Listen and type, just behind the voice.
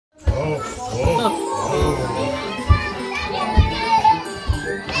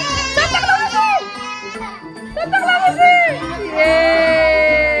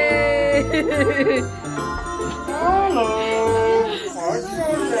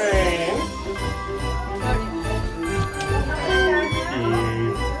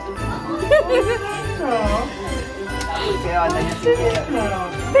Ayan,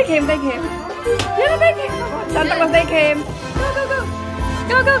 Take him, take him. Yeah, take him. Santa Claus, take him. Go, go, go.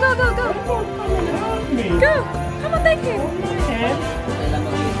 Go, go, go, go, go. Go. Come on, take him.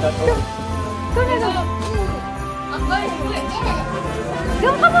 Go. Go, go, go. Go,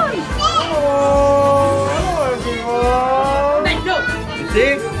 come on. Oh, everyone.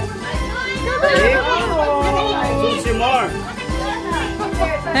 See? See more.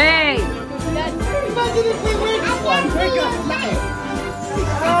 Hey. Imagine if we win this one. We're gonna fly.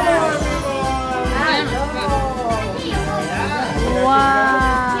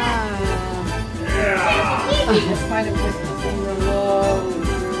 Wow. It's kind of Christmas in the world.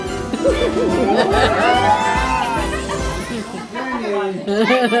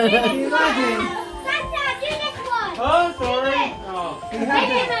 Imagine. Santa, do this one. Oh, sorry. Oh.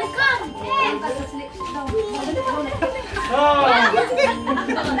 Hey, come. Oh.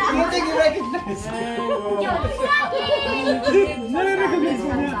 You think you recognize?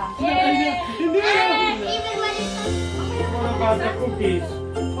 What about the cookies?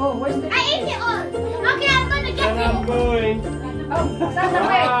 I ate it all. Okay, I'm gonna get Then I'm it. going. Oh, Santa,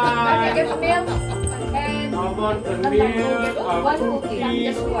 wait. Okay, get the milk. And I want the milk, one cookie.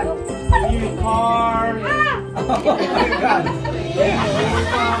 Just one. new car. Oh my God.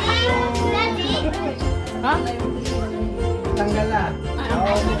 Daddy, Huh? Tanggal na.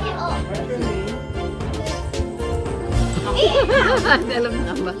 take it all. Alam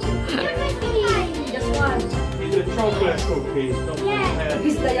na ba? Just one. These are chocolate cookies. Don't Yeah.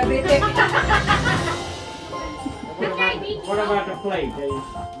 He's diabetic. What about the plate?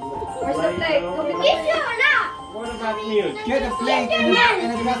 Where's the plate? Is it or not? What about milk? Get a plate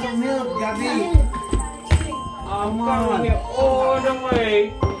and a glass of milk, Gabi. I'm coming here all the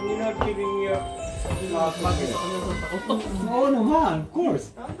way. You're not giving me a glass of milk. Oo naman, of course.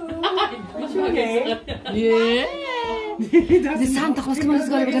 Okay. Yeah. The Santa Claus, come on, let's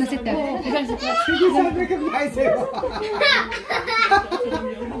go. We're gonna sit there. We're gonna sit there. He doesn't recognize you.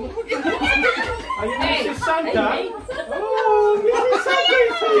 Are you Mrs. Santa? Oh, Mrs. Santa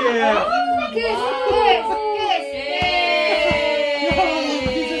is here. Kiss, kiss, kiss.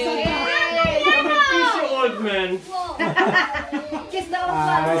 I'm a busy old man. Kiss the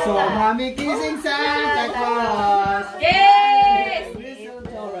old So, mommy kissing Santa Claus. Kiss.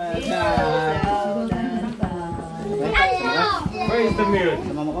 Where is the milk?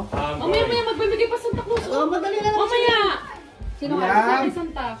 Mama ko? Mamaya magbibigay pa Santa Claus. Oh, madali na lang. Mamaya. Sino ka? Yeah. Si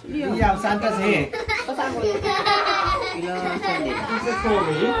Santa. Yeah, Santa's here. Is it for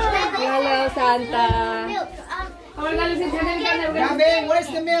me? Hello, Santa. Milk. Oh, we're gonna sit here. Gabi, where's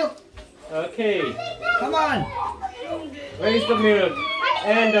the milk? Okay. Come on. Where is the milk?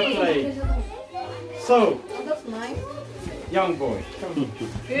 And the plate. So, That's nice. young boy, come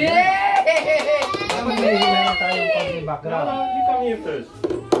here. Dapat may hilang tayong pag background. No, you come here first.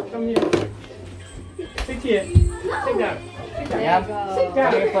 Come here. Sit here. Sit down. Sit down. Yep. Sit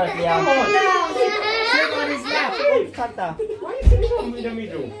down. Come here first, Liam. Come on. Sit on his lap. Santa. Why are you sitting in the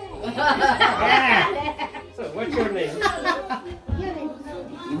middle? Yeah. So, what's your name?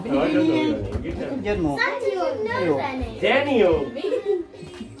 No, I don't know your name. You tell me. Diyan mo. Daniel knows that name. Daniel.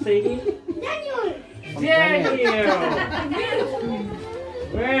 Say it. Daniel. Daniel.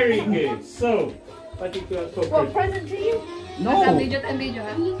 Very good. So, particular What focus. present to you? No. Video and video.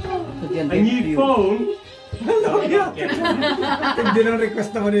 A new phone. Hello, yeah. Hindi lang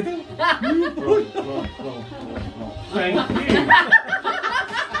request naman ito. Thank you.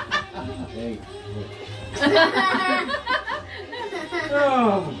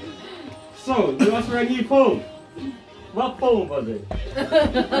 Oh. So, you asked for a new phone. What phone was it?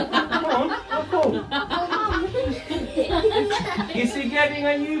 Come on, what phone? Is he getting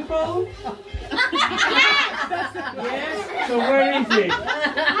a new phone? Yes. So where is it?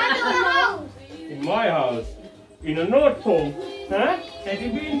 In my house. In the North Pole. Huh? Have you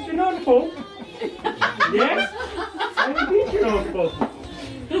been to North Pole? Yes? Have you been to North Pole?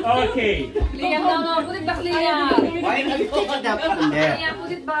 Okay. Liam, no. Put it back, Liam. Why not you take it up from there? Liam,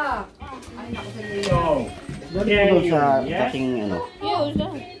 put it back. Ay, naku sa Liam. So, Doon sa yes? dating ano.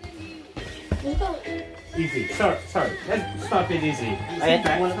 Easy. Sorry. Let's start with easy. Ayan,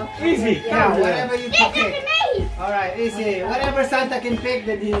 muna to. Easy. Yeah, Come on. whatever you pick. Alright, easy. Whatever Santa can pick,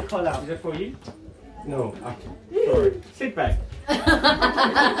 then you call out. Is that for you? No. Sorry. Sit back.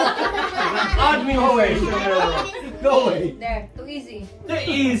 Odd me away. Go away. There, too easy.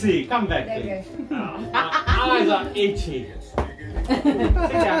 Easy. Come back, There, please. My eyes are itchy. Sit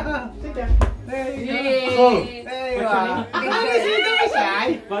down. Sit down. There you go. Yay. So, There you what's your are. name? Don't be shy.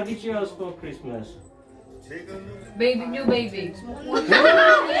 What did you ask for Christmas? Baby, new baby.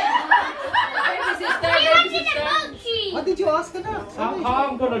 What did you ask her? How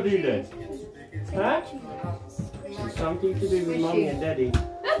I'm gonna do this? Huh? It's something to do with mommy and daddy.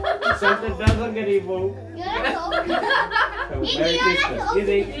 Santa doesn't get involved. You're not open. So Merry Christmas.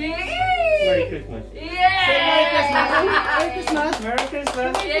 Izzy, Merry Christmas. Merry Christmas. Merry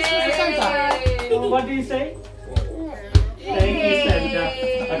Christmas. What do you say? Thank you, Santa.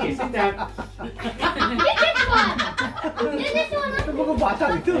 Okay, sit down. This one. Ito mga bata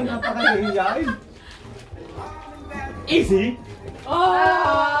ito. Napakahihiyain. Izzy.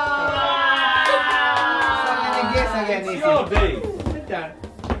 Guess again, It's Izzy. your day. Sit down.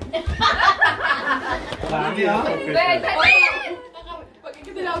 Lagi ah. There you go.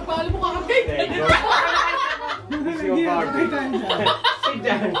 It's your party. Sit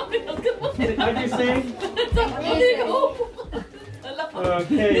down. What do you say?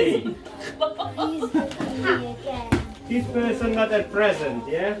 Okay. This person got a present,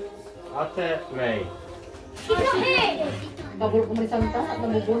 yeah? After May. He's not here. Babul ko may santa at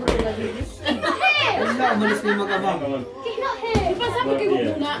nabubuno ko lagi. Wala, umalis na yung mag-abang. Hang on. He's not here. Not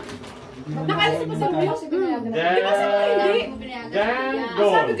here. Dan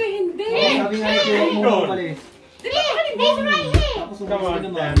gone. Sabi nga ito yung mga umalis. He's right here. Tapos Come umalis on,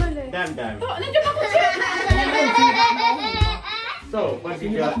 na Dan. naman. Dan. So, what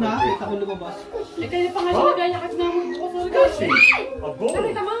did you Sinilap got na, for kita ko lumabas. Christmas? A ball?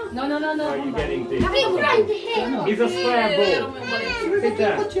 No. Are you getting this? He's right here. It's a square ball. Sit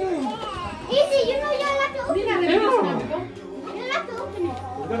down. Easy, you know you're allowed to open it. Yeah. You're allowed to open it.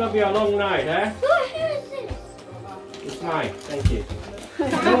 It's gonna be a long night, eh? Go ahead and sit. It's mine. Thank you.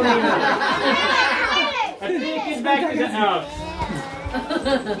 I take it back to the house.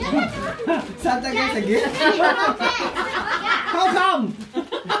 Santa guys again? How come?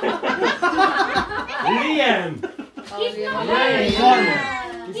 Liam! He's not It's here. gone.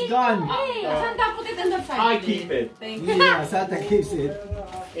 It's gone. I keep it. Yeah, Santa keeps it.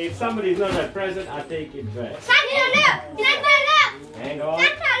 If somebody's not a present, I take it back. Santa, look. Santa, look. Hang on.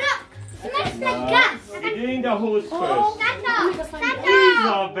 Santa, look. Smells like gas. We're doing the hose first. Santa. Santa.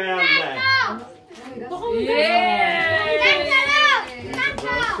 Isabella. Santa. Yeah! Santa, look. Well,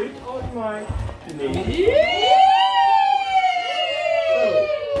 Santa. sit on my knee. So,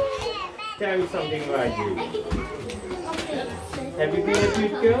 tell me something about you. Have you been a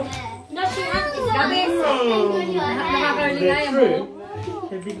good girl? No, she has to Gabi. Nakaka-early na That's yan true. mo.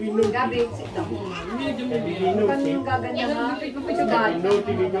 Have you been naughty? Gabi, sit down. Have you been Paano naughty? yung gaganyan ha? Have you been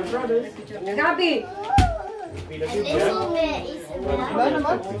naughty with your brothers? Gabi! Been a good girl? Wala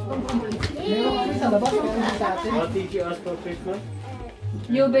naman. Meron kami sa labas. Meron sa atin. What did you ask for Christmas?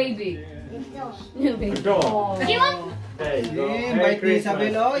 New baby. New A baby. dog. Do you want? There you go. Eh, Merry bite ni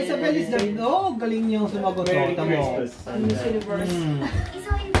Isabel. Christmas. Oh, Isabel is the... Oh, galing niyong sumagot. Merry Tamo. Christmas. Miss Universe. It's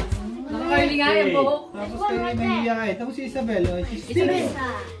all in Nakaka-early nga yan po. Tapos kayo mahihiyain. Tapos si Isabel. Oh, she's still...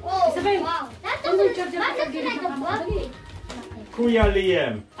 Oh, wow. That doesn't like a bug. Kuya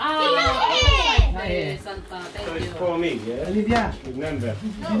Liam. He's not here. Ay, Santa, So thank it's you. for me, yeah? Olivia, Remember.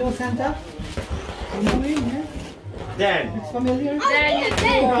 you know Santa? You know him, yeah? Dan. It's familiar?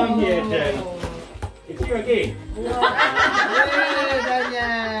 Come here, Dan. It's you again. Hey,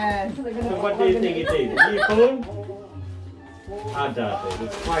 Daniel! So what do you think it is? New phone? I doubt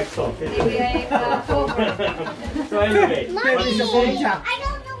it. It's quite soft, isn't Maybe it? I cover. So anyway, Maybe what it's do a you phone say? siya. I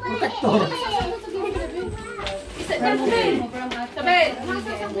don't know what it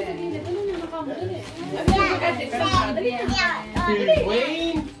Protector. Phil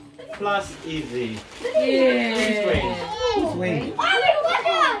Wayne plus Easy. Yeah. Who's Wayne? Who's Wayne? Look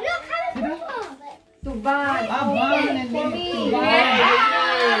how beautiful. Too bad. Ah, man and me.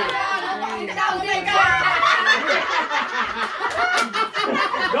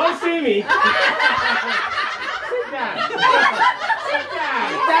 Don't see me. Sit down. Sit down.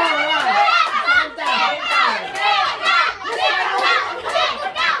 Okay.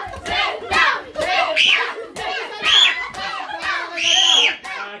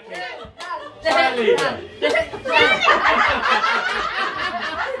 Bye, Lisa. There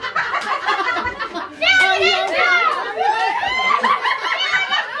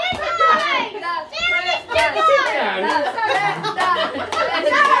you go, it's here.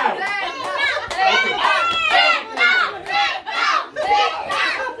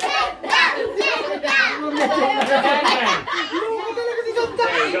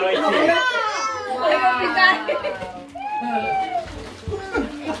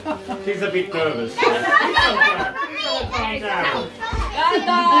 She's a bit nervous. Calm down. Is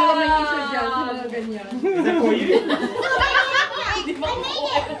that for you? I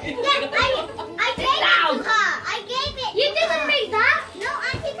gave it to her. I gave it. You didn't make that. No,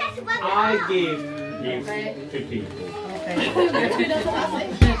 I think that's what I give gifts to people.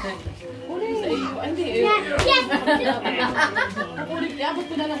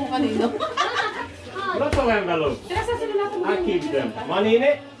 Lots of envelopes. I keep them. Money in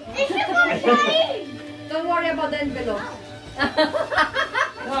it? Don't worry about the envelope.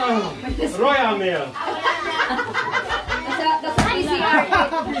 Oh, Royal Mail. That's a PCR.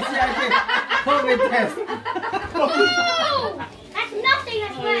 COVID test. That's nothing,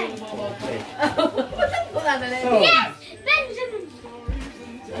 that's right. So, Yes! Benjamin!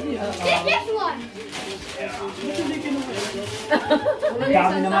 This one!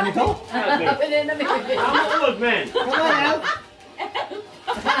 Dami naman ito. I'm an old man. Come on, Elf.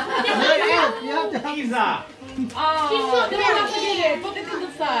 Come on, Elf. You have to help. Isa. She's so good. Put it in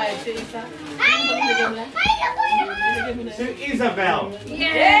the side, Teresa. To Isabel.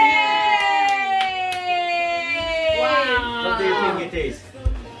 What do you think it is?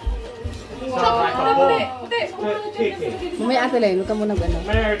 Sounds like a ball. Chicken. Mamaya ate Lay, huwag ka muna gano'n.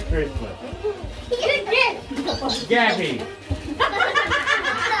 Merry Christmas. Eat this! Gabby.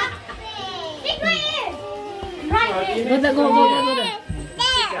 Take my ear! Right here! Go, go, go, go, go.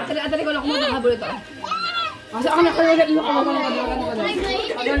 Ate Lay, ko lang kumuna habol ito. Kasi ako na kayo ulit.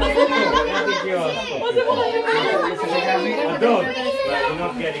 Gabby's yours. A dog. But you're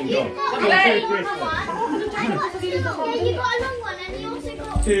not getting dog. Merry Christmas. You got a long one and you also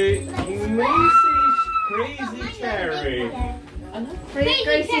got... To Macy's Crazy Cherry.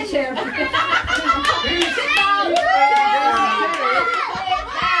 Crazy chair.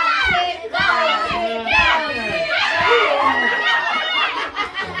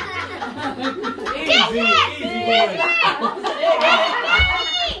 Easy, easy boy.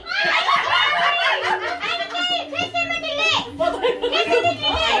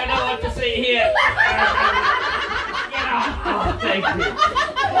 I don't know what to say here. Get out. Oh, thank you.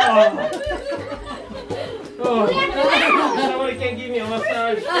 Oh. Somebody can give me a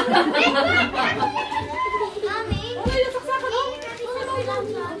massage.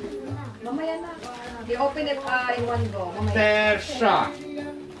 Mamaya na. They open it in one go. Mamaya. Teresa.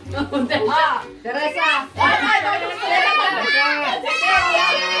 Teresa.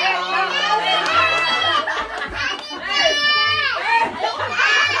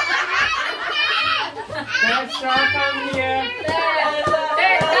 Teresa, come here.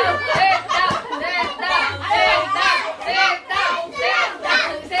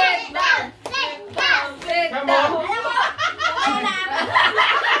 Come on.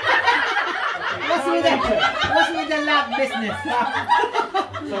 What's with the lab business?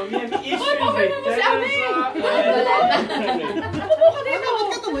 So we have issues with Teresa Bakit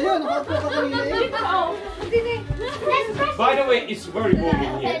ka tumayo? Nakaupo ka kanina eh. By the way, it's very warm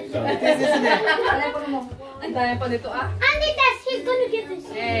in here. So. This isn't it. Ang dami pa nito ah. Andy, Tess, he's gonna give this.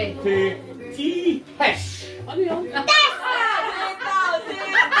 Hey. To T-Hesh. Ano yun?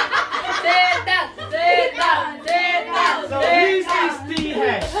 So this is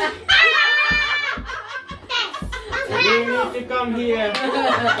T-Hesh. You need to come here.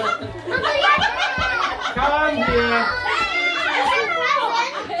 Come here.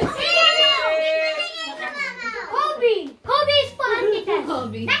 Kobe! Kobe is for Andy, Tess.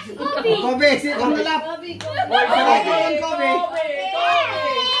 That's Kobe. Kobe, sit on the lap. Why Kobe? Kobe.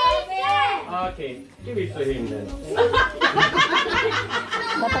 Okay, give it to him then.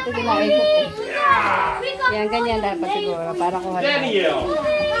 Dapat ito na ikot eh. Yan, ganyan dapat siguro. Para kuha na. Daniel.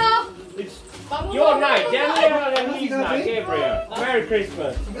 It's your night. Daniel and his night. Gabriel. Merry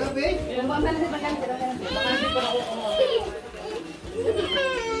Christmas. Kobe.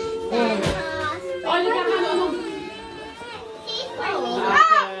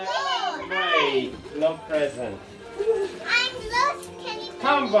 Wait, no present. I'm lost. Can you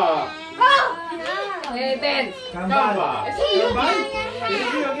Kamba. Hey, Ben. Kamba. Kamba? Is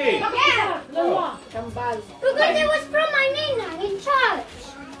it okay? Yeah. Oh. Kambal. Because it was from my nina in church.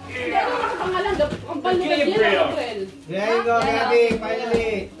 Gabriel. There you go, Gabby.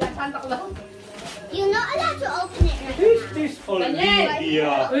 Finally. Santa Claus. You're not allowed to open it. Who's this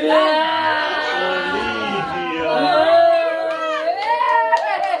Olivia? Olivia.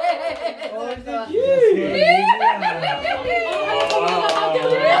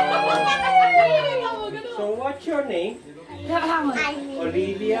 So what's your name?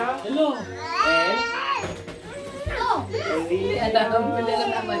 Olivia and Olivia.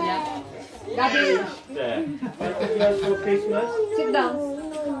 Gabi, Particulars for Christmas? sit down.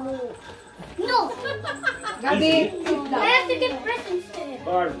 No. Gabi, sit I down. have to give presents to him.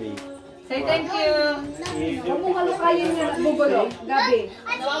 Barbie. Say thank you. Here's Huwag your mong halukayin yung bubulok. Gabi.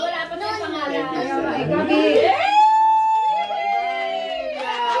 Nawawala pa na yung pangalan. Ay, Gabi.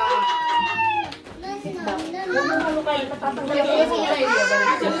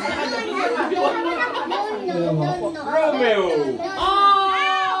 Romeo.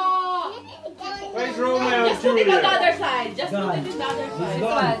 Oh! Where's Romeo and Just put it on the Juliet? other side. Just put it on the other He's side.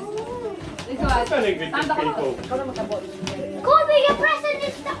 gone. This What's one. happening with these people? Kobe, your present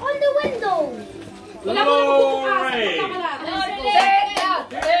is stuck on the window. Wala mo nang bubukas. Lori. Punta ka lang. Sit down.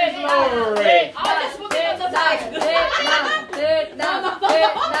 There's Lori. Oh, just put it on the side. Sit down. Sit down. Sit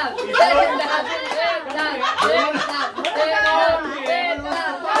down. Sit down. Sit down. Sit down. Sit down.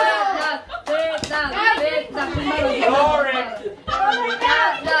 Sit down. Sit down. Sit down. Lori. Sit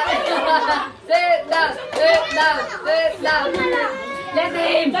down. Sit down. Sit down. Let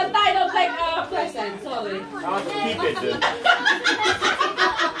him. Don't tie, don't take a present. Sorry. I'll keep it then.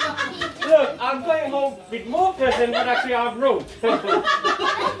 Look, I'm going home with more presents, but actually I've wrote. You see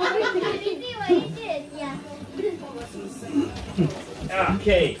what he did? Yeah.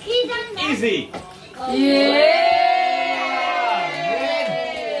 Okay. He's done that. Easy.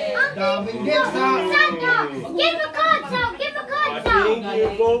 Daming gifts, ha? Santa, give a card out. Give a I card out. think you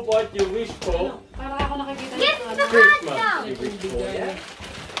go what you wish for. Para ako nakikita Give yung the Christmas card out. you wish for, yeah?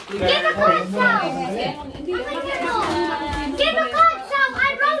 Give a card out. Hindi ka Give a card out. I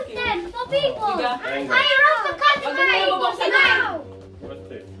wrote them for people. I wrote the card out. What's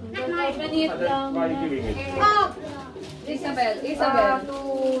this? Manit lang. Why are you doing it? Isabel. Isabel.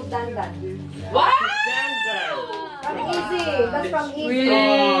 Wow! Stand Easy. That's from Easy.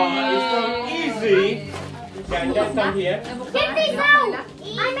 it's so easy. Can just come here. Get this out.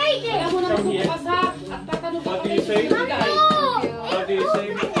 I made Kaya it. mo nang bubukas ha. At tatanong What ako do you say? Oh, What do you say?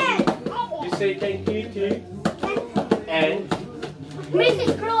 You say thank you to and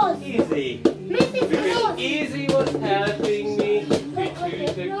Mrs. Claus. easy. Mrs. Because Claus. Easy was helping me to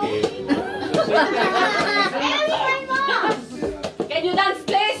choose the gift. So say thank Can you dance,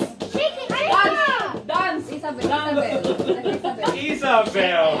 please? Shake it. Dance! Dance! Isabel. Isabel. Isabel. you.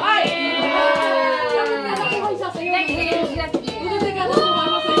 Isabel. Ay! Bakit ka nakuha siya sa'yo? Let him. Let him. Hindi ka nakuha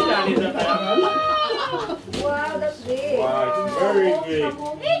sa'yo. That is a bell. Wow, that's big. Wow, it's very big.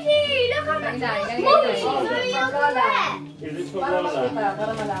 Easy, look at Ganyan, that. ganyan, Mommy, ganyan. sorry, you're correct. Is it for Lola?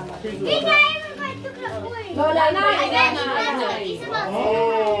 Para malaman. Who's Easy, Lola? everybody took that away. Lola, Nay, I bet you Nay, that's Nay. Isabel. Oh,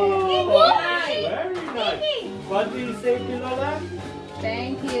 very nice. What do you say to Lola?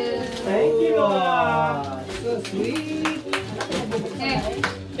 Thank you. Thank you, Lola. So sweet. Eh,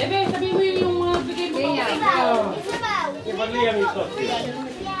 Bebe, sabihin mo yung mga bigay mo. Ganyan. Isabel. Yeah, but Liam is not here.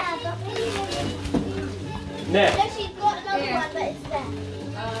 Yeah, but Next. then she's got another one, but it's there.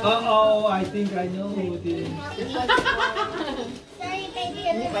 Uh-oh, I think I know who it is. Sorry, baby.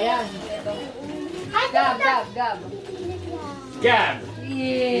 I Gab, thought Gab, Gab. Gab. Yeah.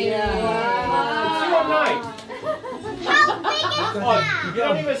 It's your night. How big is Oh, that? you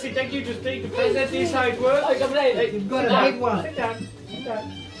don't even say thank you, just take the present. This is how it works. Hey, You've got a big one. sit down. Sit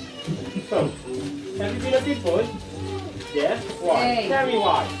down. So, have you been a good boy? Yes. Why? Hey. Tell me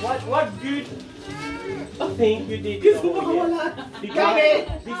why. What good thing you did the whole year? Did you have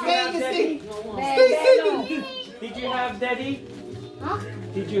daddy? Did you have daddy? Huh?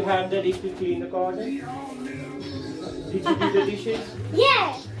 Did you have daddy to clean the garden? Did you do the dishes?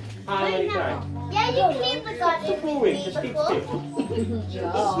 Yeah. How many times? Yeah, you cleaned the garden Keep with moving. me Just keep before. still.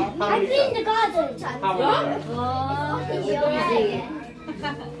 How I many cleaned the times? garden. How many times?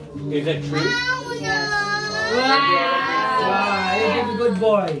 Is that true? Wow, you're a good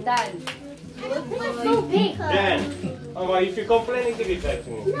boy. Done. It's so big. Dan, oh, well, if you're complaining, give it back to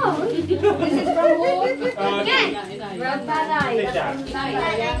me. No. This is from who? Again. Grandpa Nai. Sit down. No,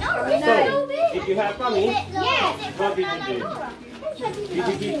 it's so big. Did you have mommy? Yes. What did you do? Did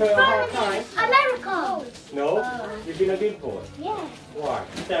you give her a hard time? America. No? You've been a good boy. Yeah. Why?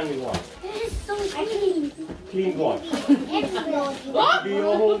 Tell me why. This is so clean. Clean what? Everywhere. Do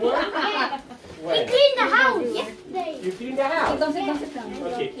your homework? We When? cleaned the house yesterday. You clean the house? Sit down.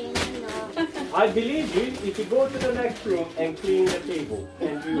 Okay. I believe you if you go to the next room and clean the table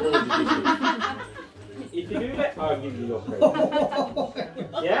and do all the dishes. If you do that, I'll give you your present.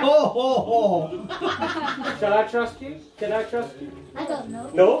 Yeah? Ho, ho, ho. Shall I trust you? Can I trust you? I don't know.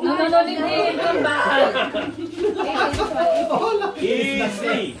 No? No, leave him. Come back. Oh, look at this.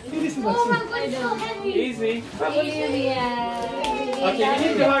 Easy. It is Oh not my god, it's so heavy. Easy. Yeah. Okay, we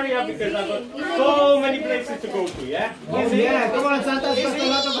need to hurry up because I've got so many places to go to, yeah? Oh, Easy? yeah, come on, Santa's got a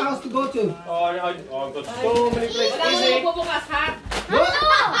lot of house to go to. Oh, I've got so many places. Wala mo Easy. nang bubukas, ha?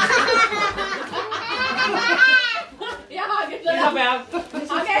 Yeah, get na lang. Isabel.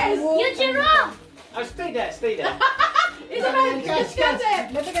 Okay. You giraffe. Oh, stay there, stay there. Isabel, catch it.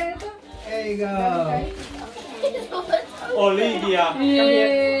 There you go. Olivia. Come here.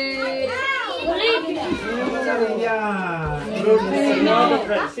 Yay. Yeah. Another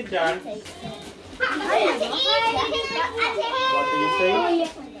friend. Sit down. What do you say?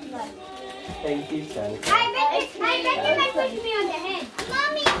 Thank you, Santa. I bet you might push me on the head.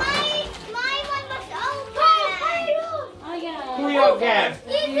 Mommy, my one was open. Oh yeah. Who your Gab?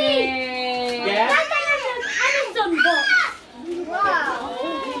 Easy. Gab? That's an Amazon box. Wow.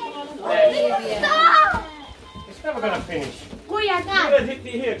 It's never gonna finish. Kuya, You Dad. let it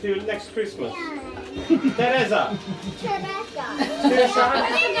here till next Christmas. Teresa. Teresa. Teresa. I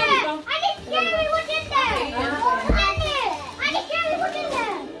need Gary, what's in there? I need Gary, what's in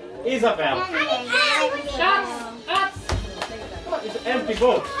there? Isabel. I need Gary, what's in there? It's an empty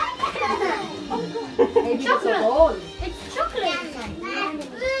box. Chocolate. It's chocolate.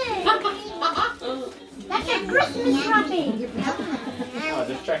 That's a Christmas wrapping. Oh,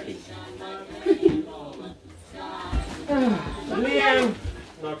 the tracking. Liam.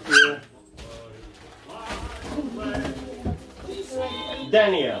 Not here.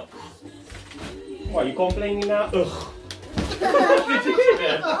 Daniel. What, you complaining now? Ugh. Did you hear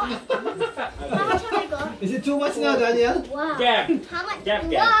that? How much have I got? Is it too much now, Daniel? Wow. Gab. How much Gab, do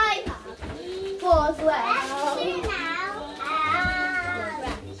Gab. I have? 4 sweats.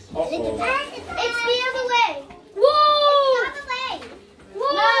 Uh-oh. It's the other way. Whoa! It's the other way.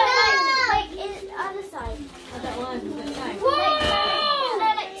 Whoa! No, like it's the other side. That one. That side. Whoa! No,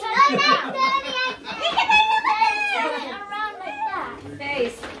 like turn it around like that.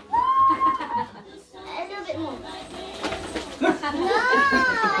 Face. A little bit more.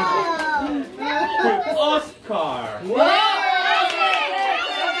 To Oscar. You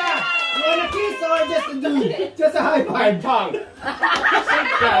want a kiss or just a high My five? tongue. Sit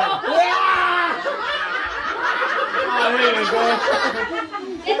down. Oh, here we go.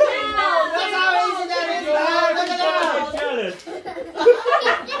 That's how easy that is. Look at that. Jealous.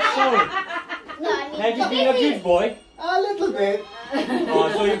 So, No, I need have you been a good boy? A little bit. Oh,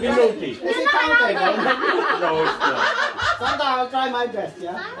 so you've been naughty? Is it counted? No, it's not. Santa, I'll try my best,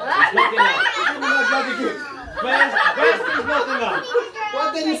 yeah? It's not enough. Give me my bloody gift. Best is not enough. What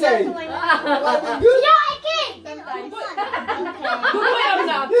did he say? What did Yeah, you? I can. Good boy, I'm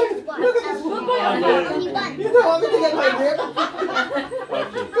not. Look at this one. You don't want me to get my gift?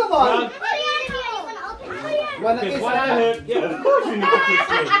 Okay. Come on. Wanna Because kiss what I her? heard, yeah, of course you need to kiss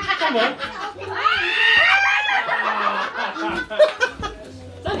me. Come on.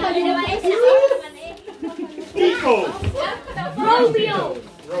 Nico. Romeo.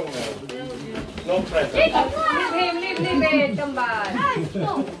 Romeo. No present. Leave him. Come back.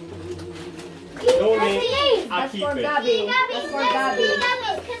 Donate. I That's keep for it. Gabby. That's for Gabby.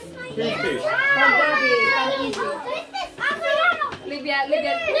 Keep it. For Gabby. Olivia,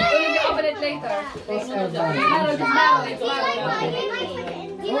 open it later. Tomorrow, just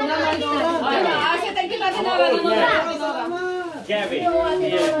Thank you, Nora. Gabby.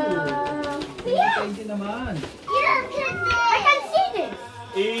 Yeah. Thank you naman. I can see this.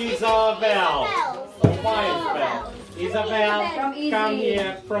 Isabel. Quiet spell. Isabel, From Easy. come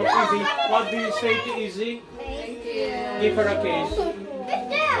here from Easy. What do you say to Easy? Thank you. Give her a kiss What's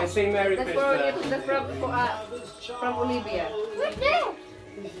there? and say Merry That's Christmas. from Olivia. What's there?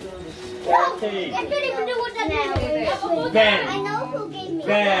 Okay. I don't even know what that is. Ben. I know who gave me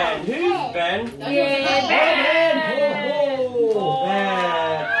Ben. that. Who's Ben? Yeah, Ben.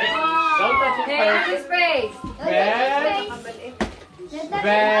 Don't touch his Hey, face. his face. Ben.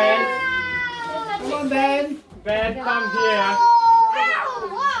 Ben. Come on, Ben. Ben, come here.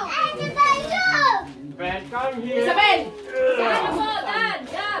 Ben, come here. Isabel!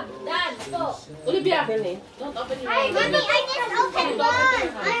 Dad, stop. Olivia! Don't open your Hey, Mommy, I just opened one.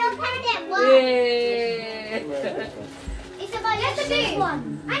 I opened it one. Yeah. It's about the big one.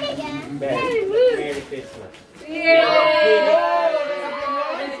 I need it. Ben, Merry Christmas. Yeah.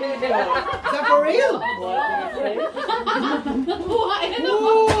 Is that for real?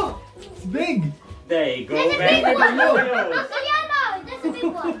 Whoa, it's big. There you go, There's a Ben. big one. Yours. It's a yellow. There's a big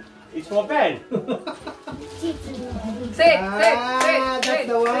one. It's for Ben. Sit. That's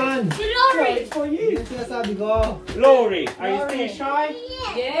the one. Glory. It's for you. Yung sinasabi ko. Lori, are you still shy?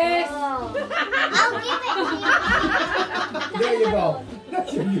 Yes! I'll give it to you. There you go.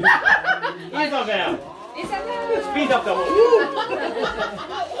 That's your gift. Isabel, Isabel. speed up the whole.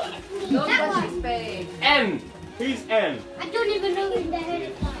 Don't touch his face. M. Who's M? I don't even know who the head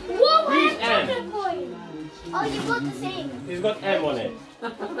is. Whoa, Who's I have chocolate coin. Oh, you got the same. He's got M on it.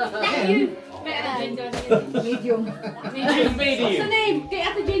 That's you. Medium. Medium. What's the name? Kay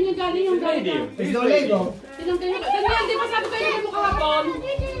Ate Jane yung galing yung Medium. There's no Lego. Daniel, di ba sabi ko yung mo kahapon?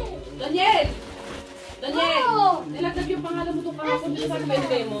 Daniel! Wow. Nilagdag yung pangalan mo doon kahapon. Di ba sabi ko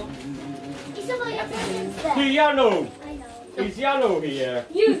yung mo? It's some of your presents there. Piano. I know. Is Yano here?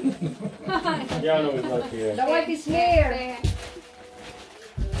 Yano is not here. The white is here.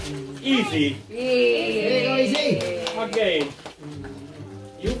 Easy. There you go, easy. Again.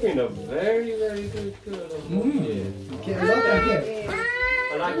 You've been a very, very good girl. Yes. Okay, I love that here.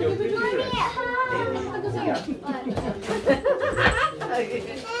 I like your pretty dress.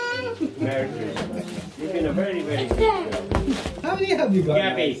 Merry Christmas. You've been a very, very good girl. How many have you got?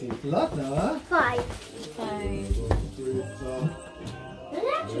 Gabby. A lot now, huh? 5.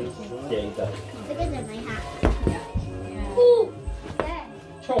 Yeah, it does. Bigger than my hat. Ooh. Yeah.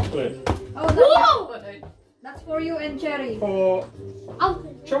 Chocolate. Oh, that's for you and Cherry. For Oh,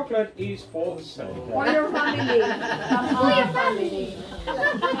 chocolate is for For Santa. your family. for your family.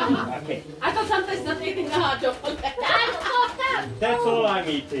 Okay. I thought sometimes not eating the hot chocolate. That's for them. That's all I'm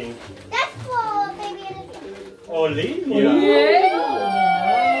eating. That's for baby Olivia. Olivia.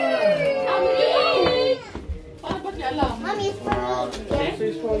 Paano ba't niya alam? Mommy, it's for me. This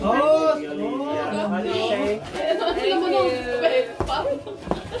is for you, Oh, Olivia. What do you say? Ano mo nung parang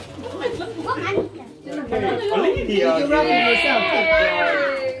Oh, I'm Okay. Olivia. You wrap it yourself.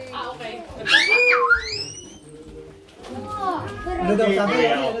 okay. Ano daw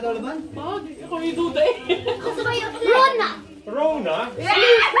sabi? Ano daw naman? Ako yung duda eh. Gusto mo yung Rona? Rona.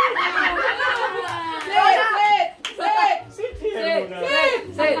 Sit here, Rona.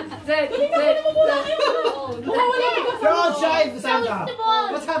 You're all shy, Santa.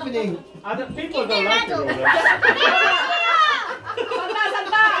 What's happening? Other people don't like you, Rona.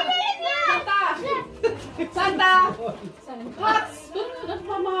 Santa!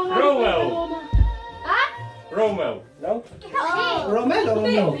 Rowell. Huh? Romeo. No? Romel or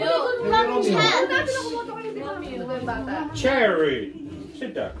Romeo? Mommy, Cherry.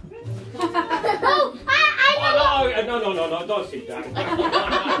 Sit down. Oh, I know. Oh, no, don't sit down.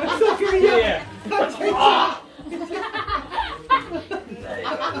 So curious. Yeah.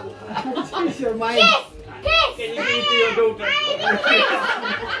 Change your mind. Kiss! Can you give it to your daughter?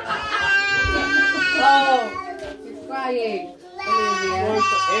 Oh, she's crying. Olivia.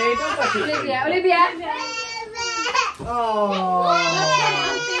 Hey, don't touch it. Olivia. Olivia. Oh.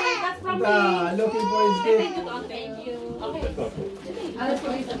 That's from me. Looking for his gift. Thank you. Ano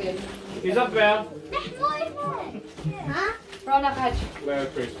for Isabel? Isabel, Huh? Rona Catch. Merry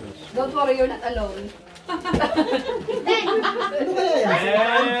Christmas. Don't worry, you're not alone. Ano kaya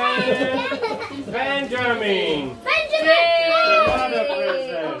yan? And Benjamin. Benjamin! What a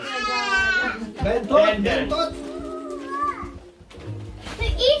present. Bentot, Ben. Bentot. To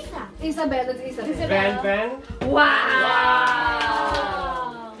Isa. Isabel, that's Isabel. Ben. Wow!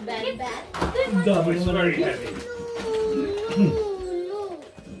 Ben. Ben. Ang dami It's naman very ng gift. heavy.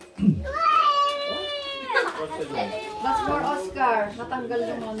 What's the name? That's for Oscar. Natanggal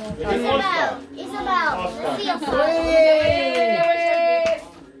yung ano. It's Oscar. Isabel. Oscar. Hooray!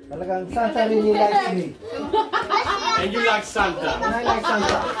 Talagang Santa really likes me. And you like Santa? And I like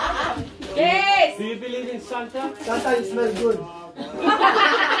Santa. Yes! Do you believe in Santa? Santa, you smell good.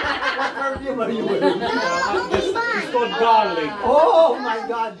 What perfume are you wearing? It's called garlic Oh my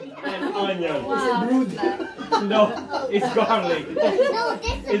God! and onion. Is it rude? No, it's garlic. No,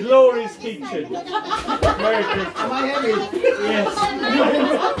 this is It's Lori's kitchen. Merry Christmas. Am I heavy? Yes. Of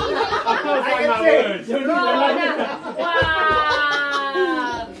course I'm not words.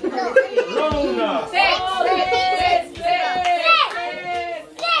 Wow! Rona.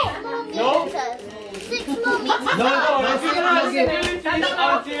 No? 6 more meters. No, Oh, no, if you're gonna sit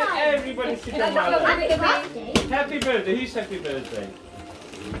until everybody sit on my lap. Happy birthday. Who's happy birthday?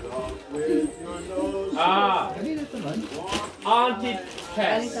 Ah, Kanina naman. Auntie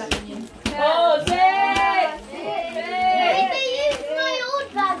Tess. Oh, yes! They used my old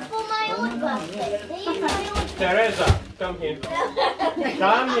bag for my old birthday. They used my old Teresa, come here.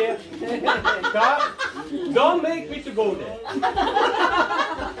 Come here. Come. Don't make me to go there.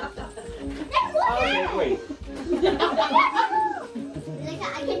 Okay, wait. Look, I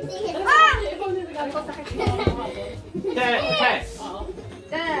can see it. Tess.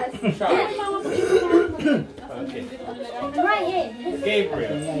 Yes. Charles. Okay. Right here.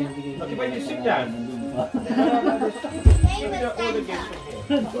 Gabriel. Okay, when you sit down. Name is All the Santa. gifts from here.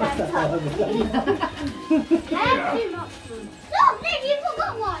 No, Nick, you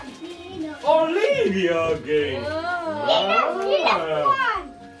forgot one. Olivia again. You left one.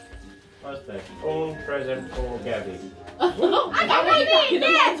 What's that? Own present for Gabby. I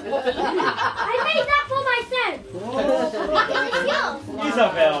made that for myself. This is yours.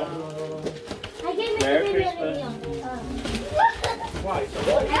 Isabel. I gave it Merry to baby Christmas. Olivia. Why?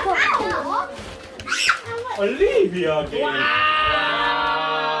 Ow. Olivia again. Wow!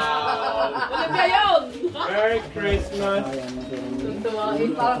 ngayon. Merry Christmas.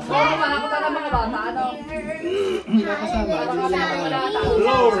 Parang ako talaga mga bata, ano?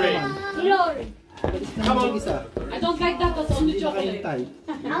 Glory. Glory. Come on. I don't like that. That's only chocolate.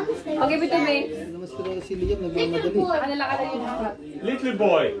 I'll give it to me. Little boy. Kanila ka na yun. Little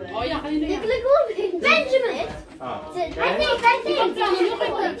boy. Oh, yeah, kanina yan. Little boy. Benjamin. Ah. I think.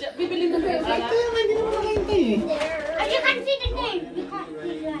 Bibili mo kayo. You can see the name. You can't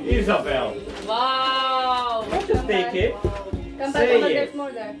see the name. Isabel. Wow. Just take it. Come back, Say come back, it. there's more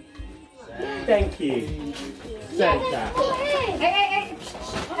there. Thank you. Santa. Hey!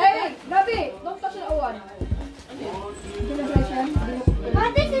 Hey, Gabi! Don't touch the one.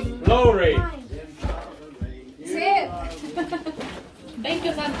 But this is Glory. mine. Sit! Thank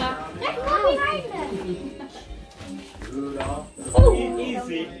you, Santa. There's more behind us.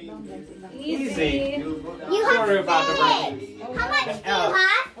 Easy. Easy. You have Sorry about the six. rain. How much do you L.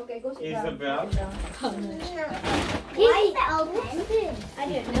 have? Okay, go sit down. Isabel. Why is the open? I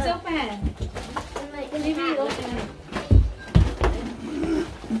didn't know. It's open.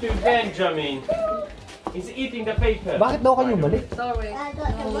 To Benjamin. He's eating the paper. Bakit daw kayo balik? Sorry. I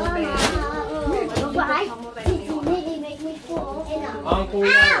got the mama. Why? Did you really make me fall? Uncle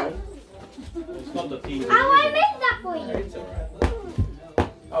Yarrow. It's not the TV. How I made that for you? It's alright.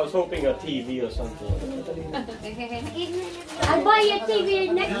 I was hoping a TV or something. I'll buy you a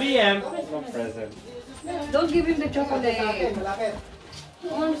TV next. Liam. No present. Don't give him the chocolate.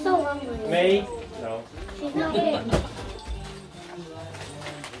 Oh, I'm so hungry. May. No. She's not here.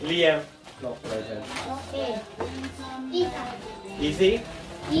 Liam. No present. Okay. Eat. Easy.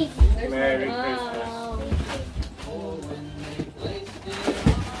 Eat. Merry Christmas.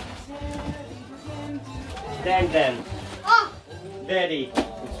 Dan. Oh, Daddy.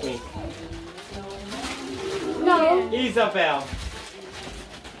 It's me. no. Isabel.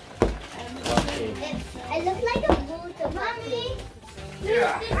 Okay. I look like a boot. Mommy.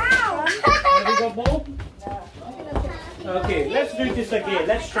 Yeah. Ow. Have you got ball? Okay, let's do this again.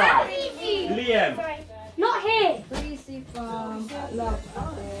 Let's try. Liam. Not here. Greasy from Love.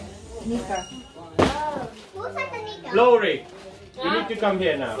 Nika. Who's at the Nika? Glory. You need to come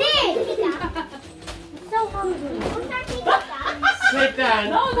here now. Sit. So hungry. Who's at the Nika? Sit down.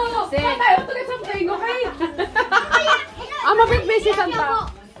 No. Sit. Santa, I want to get something, okay? I'm a bit busy,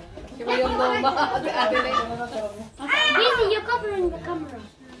 Santa. Iba yung luma. Busy, you're covering the camera.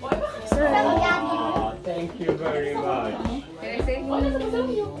 Oh, thank you very much. Can I say?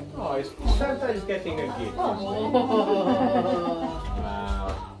 Oh, Santa is getting a gift. Wow.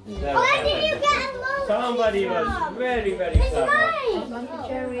 Where did you get a loaf? Somebody was very, very It's clever. mine.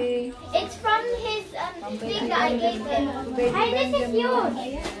 Cherry. It's from his thing that I gave him. Hey, this is yours.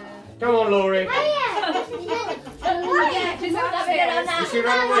 Come on, Lori. Hiya, this is yours. She's upstairs. Did she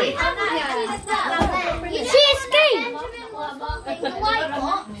run away? She escaped. The white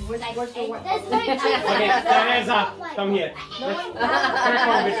box. There's no Okay, Teresa, come here. Let's crack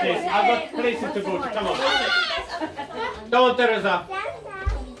on with this. I've got places to go to. Come on. Come on, Teresa.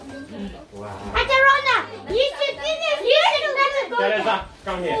 Wow. Atarona, you should never go. Teresa,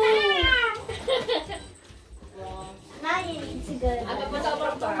 come here. Now you need to go.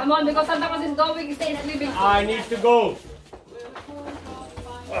 Come on, because Santa Claus is going. Stay sleeping. I need to go.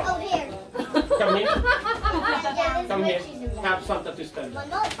 Oh, here. Come here. Yeah, there's Come here. riches in there. Have Santa to stand. But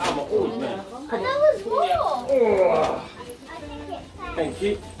not. I'm an old man. That was full. Oh, I think it's thank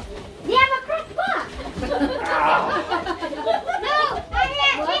you. They have a cracked box. No, he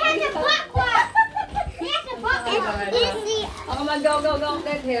has a black box. He has a box. It's easy. Oh, come on, go.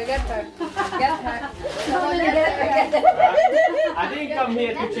 Get here, get her. Get her. Come on, get her. I didn't come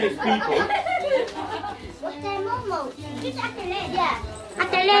here to chase people. What's their momo? It's Atelen. Yeah.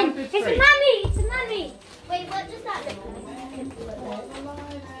 Atelen. It's a mommy. It's a mommy. Wait, what does that look like?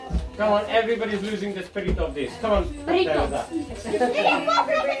 Come on, everybody's losing the spirit of this. Come on, Teresa.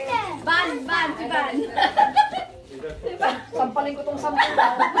 Ban. Sampalin ko tong sampal.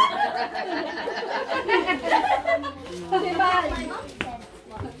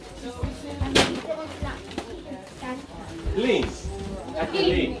 Lean.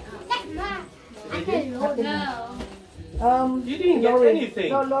 Lean. You didn't get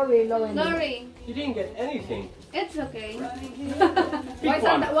anything. Lori. You didn't get anything. It's okay. Pick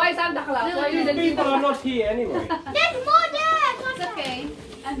one. Why Santa Claus? Why you didn't People are not here anyway. There's more there. It's okay.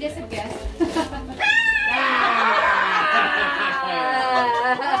 I'm just a guest.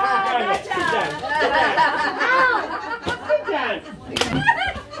 Sit down. Sit down.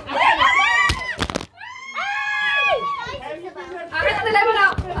 Akin ang telepono na.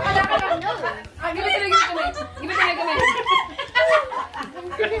 Give it to me. Give it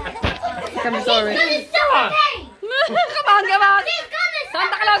to me. Come, sorry.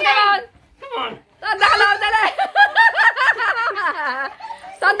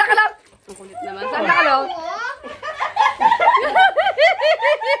 Santa Claus! Ang kulit naman. Santa Claus!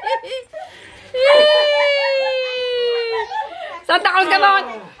 Santa Claus, come on!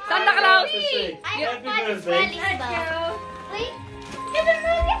 Santa Claus! Happy birthday. Wait. It's a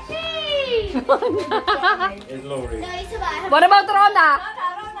legacy! It's Lori. No, it's about What about Rona?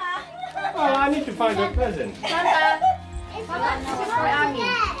 Oh, I need to find her present.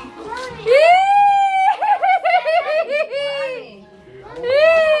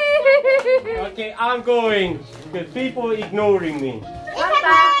 Okay, I'm going. Because people are ignoring me.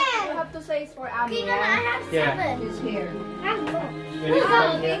 have to say it's for Ami. Yeah. He's here. When it's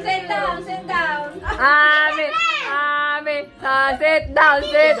done, yeah. Sit down, sit down. Ami! Ami! Sit down,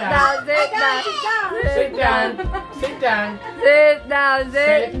 sit down, sit down. Sit down. Sit down. Sit down,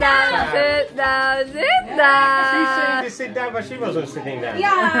 sit down, sit down, sit She said down. to sit down, but she wasn't sitting down.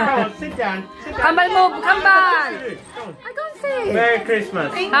 Yeah. Come on, sit down. Sit down. Kambal mo, kambal! Come on. I can't say. Merry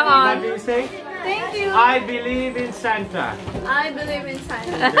Christmas. Come on. What do you say? Thank you. I believe in Santa. I believe in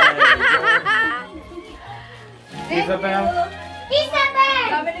Santa. Isabel? Isabel!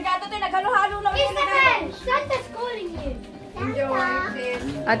 Sabi ni Gato tayo, naghalo-halo lang yung Isabel! Santa's calling you.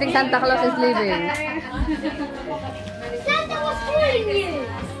 I think Santa Claus is leaving. Santa was calling you.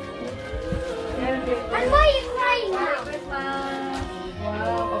 And why are you crying now?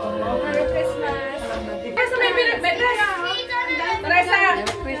 Merry Christmas. Teresa, may Teresa. Teresa. Merry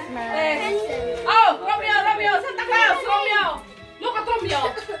Christmas. Oh, Romeo, Santa Claus, Romeo. Look at Romeo.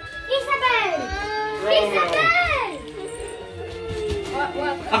 Isabel! Isabel! What?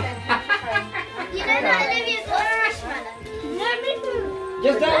 You don't know Olivia's marshmallow. No, me too.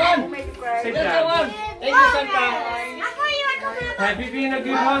 Just that one. Sit Just that one. down. Thank you, Santa. I thought you were talking about Have you been a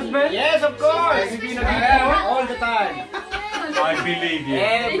good husband? Yes, of course. Have you been a good parent? All the time. I believe you.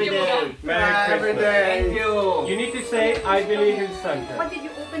 Every day. Merry Every Christmas. day. Thank you. You need to say, I believe in Santa. Did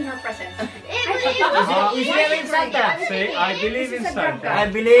you open her presents? Is there in Santa? Say, I believe in I Santa.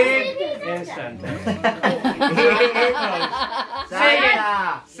 believe. In Santa.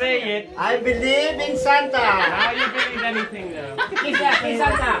 Santa. Say it. I believe in Santa. Now you believe anything now. Kiss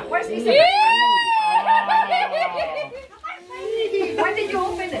Santa. Where's Isabel? When did you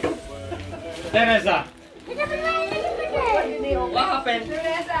open it? Teresa. What happened?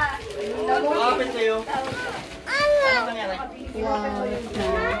 Teresa. What happened to you?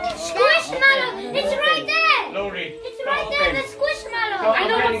 Squishmallow! It's right there! Lori. It's right there, the squishmallow! I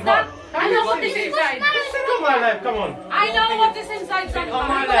know what's that. I know what is inside. Come on, love. Come on. I know what is inside. Santa.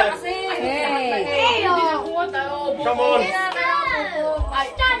 Come on, love. Hey. Come on.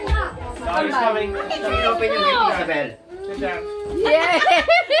 Stand up! Now he's coming. Open your gift, Isabel. Sit down. Yeah.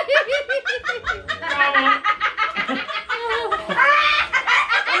 Come on.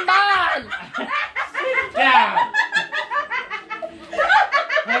 Kambal! Sit down.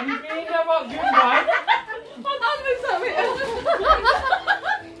 Have you been about good wife?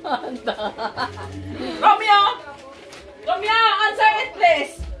 Romeo! Romeo, answer it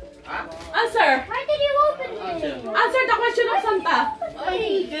please. Answer. Why did you open it? Answer the question of Santa.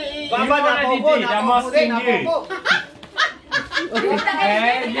 Baba, already napopo, did. I'm napopo din, asking you. napopo.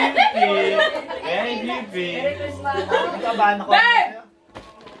 ADP. Kabahan ako. Babe!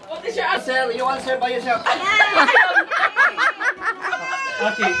 What is your answer? Sir, you answer by yourself.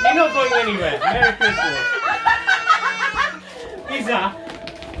 Okay, you're not going anywhere. Merry Christmas. Isa.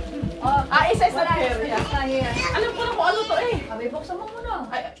 Isa is not here. Alam ko na kung ano to eh. Abi, buksan mo muna.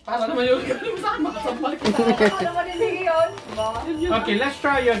 Ay, para naman yung sa akin makasampal ko. Ano naman hindi yun? Okay, let's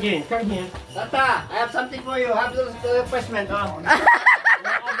try you again. Come here. Santa, I have something for you. Have the refreshment. I got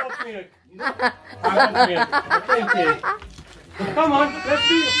milk. I got milk. Thank you. Come on, let's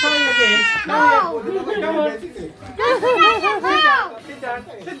see. Try again. Come on. Sit down.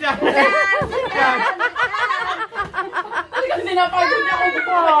 Sit down. Sit down. Hindi na pagod niya ako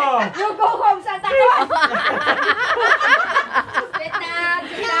before. Oh. You go home, Santa Claus!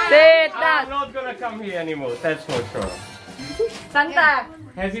 Sit I'm down. not gonna come here anymore. That's for sure. Santa,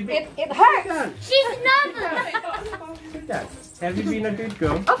 Have you been? it hurts. She's nervous! Sit down. Have you been a good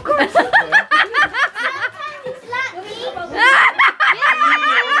girl? Of course. Slap me!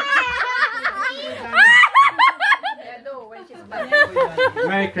 Hello, when she's back.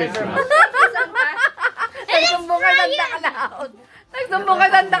 Merry Christmas. Nagsumbong ka Santa Claus. Nagsumbong ka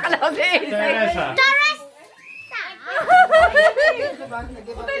Santa Claus eh. Teresa.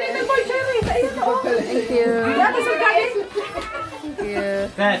 Thank you. Thank you.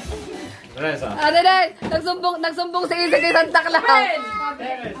 Tess. Teresa. Ano din? Nagsumbong si Isa kay Santa Claus.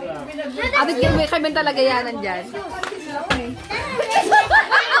 Teresa. Abit kami talaga yan nandyan. Lori.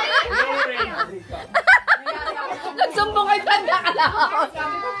 sumbong kay Santa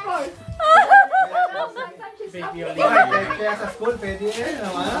Claus. Baby Right, Olivia. kaya sa school, pwede eh.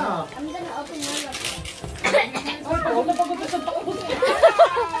 Ano? I'm gonna open your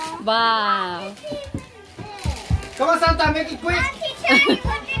Wow. Come on, Santa, make it quick.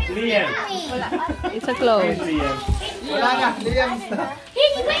 Liam. It's a close. Where's Liam? Wala na, Liam.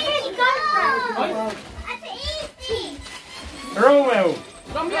 He's where he got it from. That's easy. Romeo.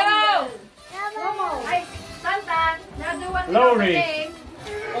 Romeo! Momo. Ay, Santa, naduwan ko Lowry.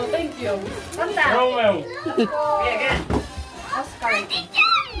 Oh, thank you. Santa. Romeo. Oscar.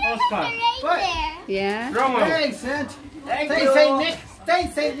 Oscar. What? Yeah. Romeo. Thanks, Saint. Thanks, Saint Nick.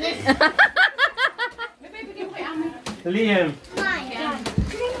 Thanks, Saint Nick. May bibigyan mo kay Ami. Liam. Mine.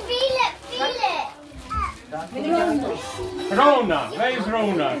 Feel it, feel it. Rona. Where's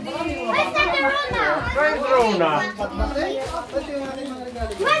Rona? Where's the Rona? Where's Rona?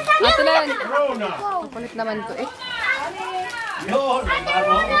 Where's the Ate Len. Rona. Kulit naman to eh. Yun,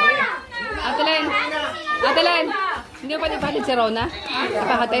 bago. Ate Len. Ate Len. Hindi mo pa ipahatid si Rona?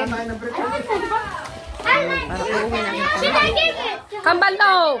 Ipahatid? Should I give it? Kambal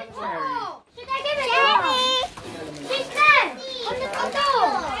no! Should I give it? Daddy. Sister. On the photo.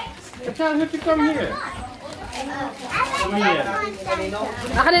 Tell her to come here. Come here.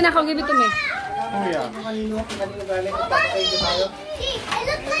 Akin na ako, give it to me. Oh yeah. Kanino galing? See, I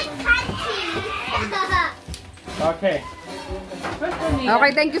look like Patsy. Okay.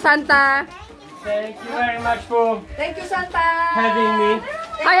 Okay, thank you Santa. Thank you very much for Thank you, Santa. having me.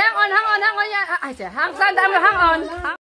 Ay, hang on yan. Ay, siya. Hang Santa, hang on.